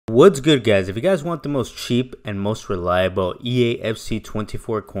What's good, guys? If you guys want the most cheap and most reliable EAFC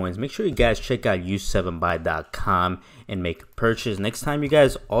 24 coins, make sure you guys check out u7buy.com and make a purchase. Next time you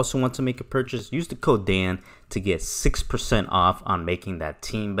guys also want to make a purchase, use the code Dan to get 6% off on making that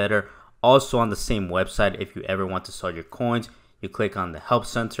team better. Also on the same website, if you ever want to sell your coins, you click on the help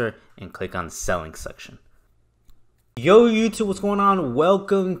center and click on the selling section. Yo YouTube, what's going on?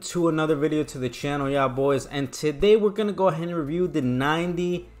 Welcome to another video to the channel, y'all boys. And today we're gonna go ahead and review the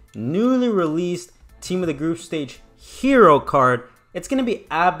 90 newly released team of the group stage hero card. It's gonna be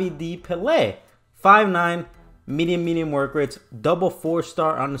Abedi Pele, 5'9", medium work rates, double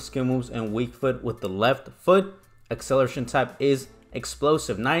 4-star on the skill moves and weak foot with the left foot. Acceleration type is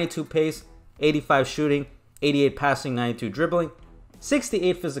explosive, 92 pace, 85 shooting, 88 passing, 92 dribbling,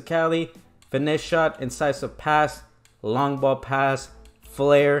 68 physicality, finesse shot, incisive pass, long ball pass,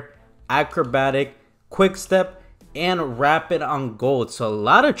 flare, acrobatic, quick step, and rapid on goal. So a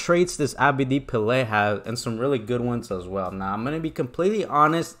lot of traits this Abedi Pele has and some really good ones as well. Now I'm going to be completely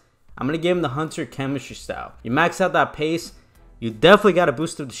honest, I'm going to give him the hunter chemistry style. You max out that pace, you definitely got to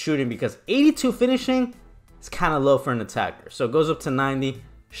boost up the shooting because 82 finishing is kind of low for an attacker. So it goes up to 90,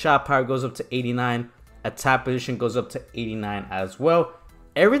 shot power goes up to 89, attack position goes up to 89 as well.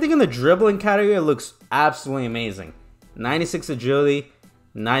 Everything in the dribbling category looks absolutely amazing. 96 agility,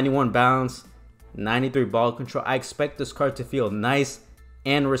 91 balance, 93 ball control. I expect this card to feel nice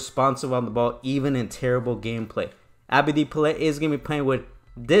and responsive on the ball, even in terrible gameplay. Abedi Pele is going to be playing with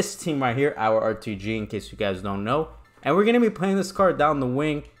this team right here, our RTG, in case you guys don't know. And we're going to be playing this card down the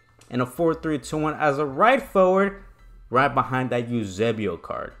wing in a 4-3-2-1 as a right forward, right behind that Eusebio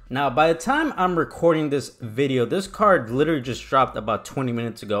card. Now, by the time I'm recording this video, this card literally just dropped about 20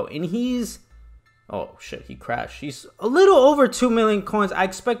 minutes ago, and he's... oh shit, he crashed. He's a little over 2 million coins. I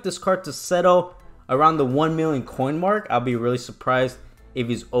expect this card to settle around the 1 million coin mark. I'll be really surprised if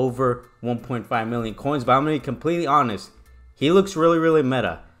he's over 1.5 million coins, but I'm gonna be completely honest. He looks really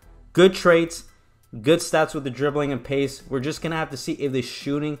meta. Good traits, good stats with the dribbling and pace. We're just gonna have to see if the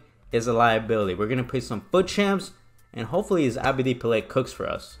shooting is a liability. We're gonna play some foot champs, and hopefully his Abedi Pele cooks for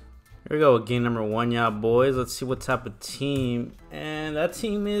us. Here we go with game number 1, y'all boys. Let's see what type of team. And that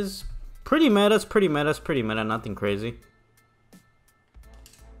team is pretty meta. It's pretty meta. Nothing crazy.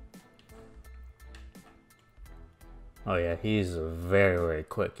 Oh yeah, he's very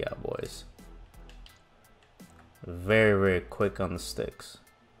quick, yeah, boys. Very quick on the sticks.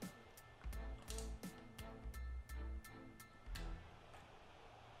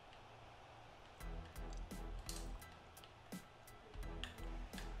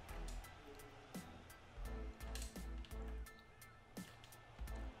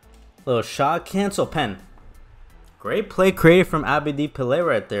 Little shot cancel pen. Great play created from Abedi Pele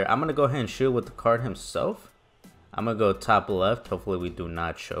right there. I'm gonna go ahead and shoot with the card himself. I'm gonna go top left. Hopefully we do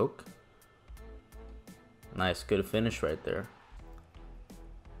not choke. Nice, good finish right there.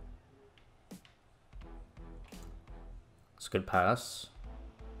 It's a good pass.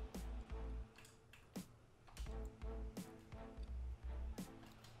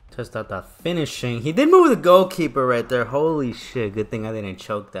 Test out that finishing. He did move the goalkeeper right there. Holy shit, good thing I didn't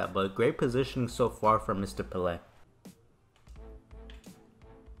choke that. But great positioning so far from Mr. Pele.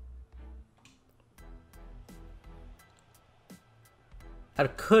 I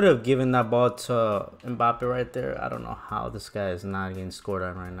could have given that ball to Mbappe right there. I don't know how this guy is not getting scored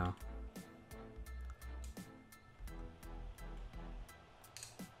on right now.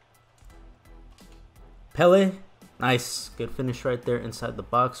 Pele, nice. Good finish right there inside the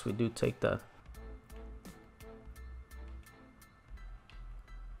box. We do take that.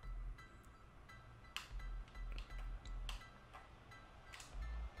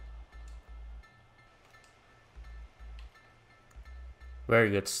 Very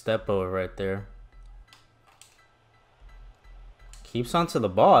good step over right there. Keeps onto the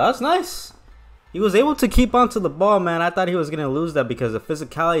ball. That's nice. He was able to keep onto the ball, man. I thought he was going to lose that because the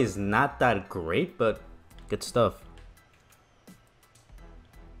physicality is not that great, but good stuff.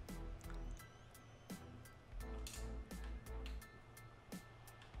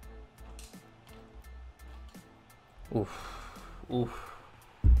 Oof.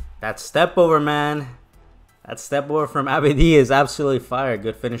 That step over, man. That step over from Abedi is absolutely fire.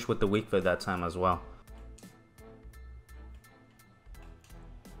 Good finish with the weak foot that time as well.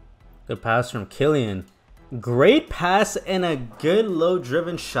 Good pass from Kylian. Great pass and a good low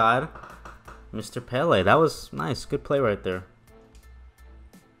driven shot. Mr. Pele, that was nice. Good play right there.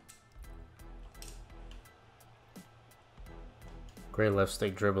 Great left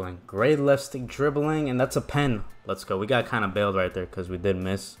stick dribbling. Great left stick dribbling, and that's a pen. Let's go. We got kind of bailed right there because we did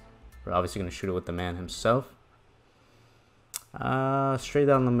miss. We're obviously going to shoot it with the man himself. Straight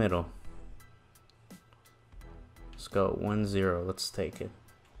down the middle. Let's go 1-0. Let's take it.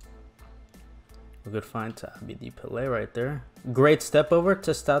 A good find to Abedi Pele right there. Great step over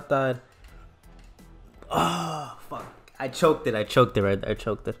to stop that. Oh, fuck. I choked it. I choked it right there. I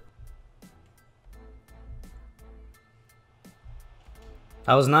choked it.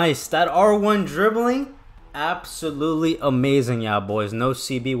 That was nice. That R1 dribbling, absolutely amazing, y'all boys. No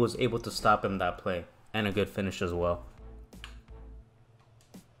CB was able to stop him that play. And a good finish as well.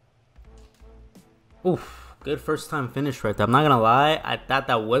 Oof. Good first time finish right there. I'm not going to lie. I thought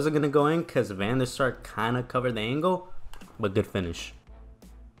that wasn't going to go in because Van der Sar kind of covered the angle. But good finish.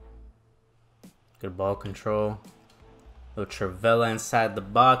 Good ball control. Little Trivela inside the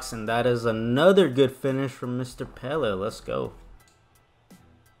box. And that is another good finish from Mr. Pele. Let's go.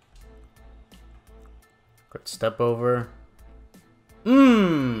 Good step over.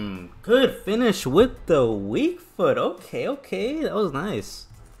 Good finish with the weak foot. Okay, okay. That was nice.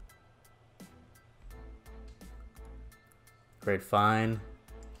 Great find.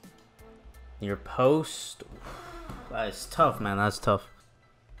 Near post. That's tough, man. That's tough.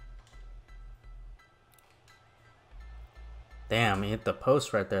 Damn, he hit the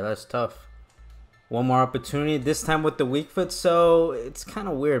post right there. That's tough. One more opportunity. This time with the weak foot. So it's kind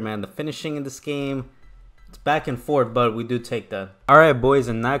of weird, man. The finishing in this game, it's back and forth, but we do take that. Alright, boys,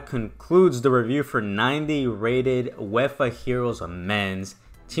 and that concludes the review for 90 rated UEFA Heroes Men's.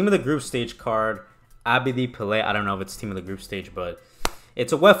 Team of the Group Stage card. Abedi Pele. I don't know if it's team of the group stage, but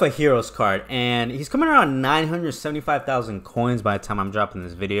it's a UEFA Heroes card. And he's coming around 975,000 coins by the time I'm dropping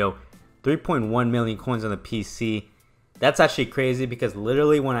this video. 3.1 million coins on the PC. That's actually crazy because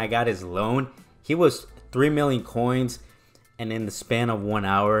literally when I got his loan, he was 3 million coins. And in the span of 1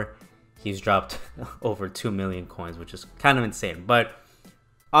 hour, he's dropped over 2 million coins, which is kind of insane. But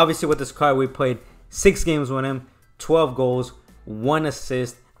obviously with this card, we played 6 games with him, 12 goals, 1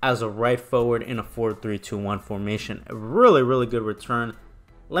 assist, as a right forward in a 4-3-2-1 formation. A really, really good return.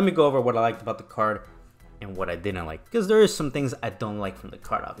 Let me go over what I liked about the card and what I didn't like, because there is some things I don't like from the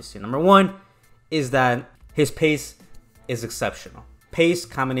card, obviously. Number one is that his pace is exceptional. Pace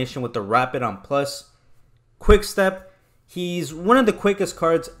combination with the rapid on plus. Quick step. He's one of the quickest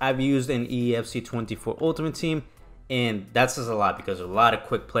cards I've used in EFC 24 Ultimate Team, and that says a lot because there's a lot of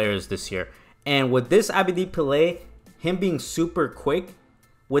quick players this year. And with this Abedi Pele, him being super quick,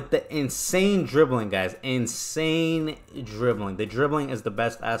 with the insane dribbling, guys. Insane dribbling. The dribbling is the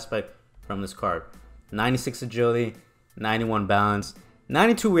best aspect from this card. 96 agility, 91 balance,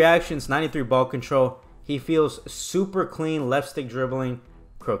 92 reactions, 93 ball control. He feels super clean. Left stick dribbling,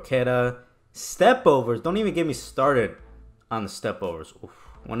 croqueta, step overs. Don't even get me started on the step overs. Oof,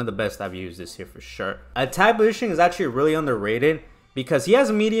 one of the best I've used this year for sure. Attack positioning is actually really underrated because he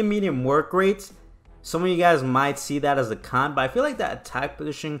has medium work rates. Some of you guys might see that as a con, but I feel like that attack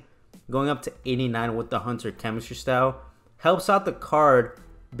position going up to 89 with the Hunter chemistry style helps out the card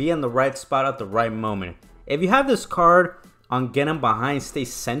be in the right spot at the right moment. If you have this card on get him behind, stay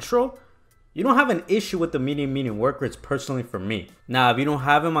central, you don't have an issue with the medium work rates personally for me. Now, if you don't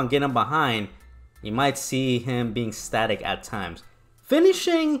have him on get him behind, you might see him being static at times.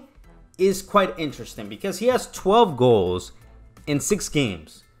 Finishing is quite interesting because he has 12 goals in 6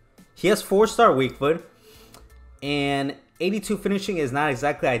 games. He has 4-star weak foot, and 82 finishing is not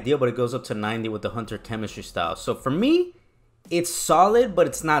exactly ideal, but it goes up to 90 with the Hunter chemistry style. So for me, it's solid, but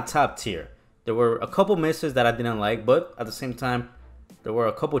it's not top tier. There were a couple misses that I didn't like, but at the same time, there were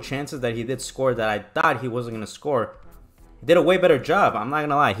a couple chances that he did score that I thought he wasn't going to score. He did a way better job, I'm not going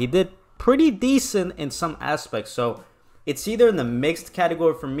to lie. He did pretty decent in some aspects, so it's either in the mixed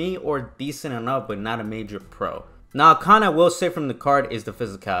category for me or decent enough, but not a major pro. Now, a con I will say from the card is the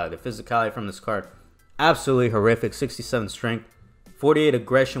physicality. The physicality from this card, absolutely horrific. 67 strength, 48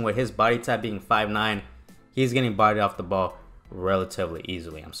 aggression with his body type being 5'9". He's getting bodied off the ball relatively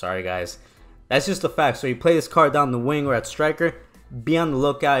easily. I'm sorry, guys. That's just a fact. So you play this card down the wing or at striker, be on the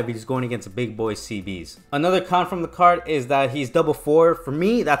lookout if he's going against big boy CBs. Another con from the card is that he's double forward. For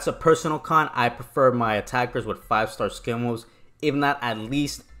me, that's a personal con. I prefer my attackers with 5-star skill moves, if not at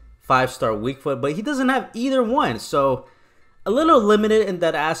least 5-star weak foot, but he doesn't have either one, so a little limited in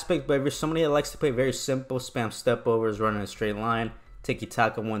that aspect. But if you're somebody that likes to play very simple, spam step overs, run in a straight line,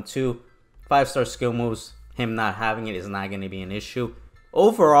 tiki-taka 1-2, 5-star skill moves, him not having it is not going to be an issue.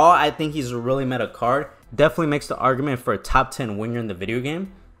 Overall, I think he's a really meta card. Definitely makes the argument for a top 10 winger in the video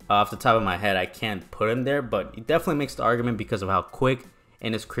game. Off the top of my head, I can't put him there, but he definitely makes the argument because of how quick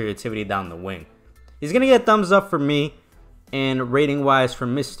and his creativity down the wing. He's going to get a thumbs up for me. And rating-wise for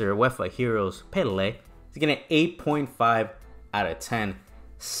Mr. UEFA Heroes Pele, he's getting an 8.5 out of 10.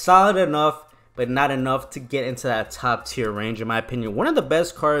 Solid enough but not enough to get into that top tier range in my opinion. One of the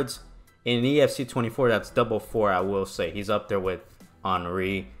best cards in EFC 24, that's double 4, I will say. He's up there with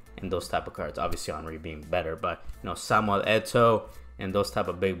Henry and those type of cards. Obviously Henry being better, but you know, Samuel Eto'o and those type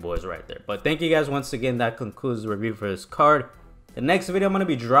of big boys right there. But thank you guys once again. That concludes the review for this card. The next video I'm going to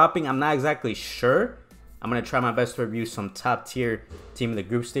be dropping, I'm not exactly sure. I'm going to try my best to review some top tier team of the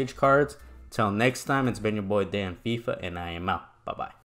group stage cards. Till next time, it's been your boy DanFIFA, and I am out. Bye bye.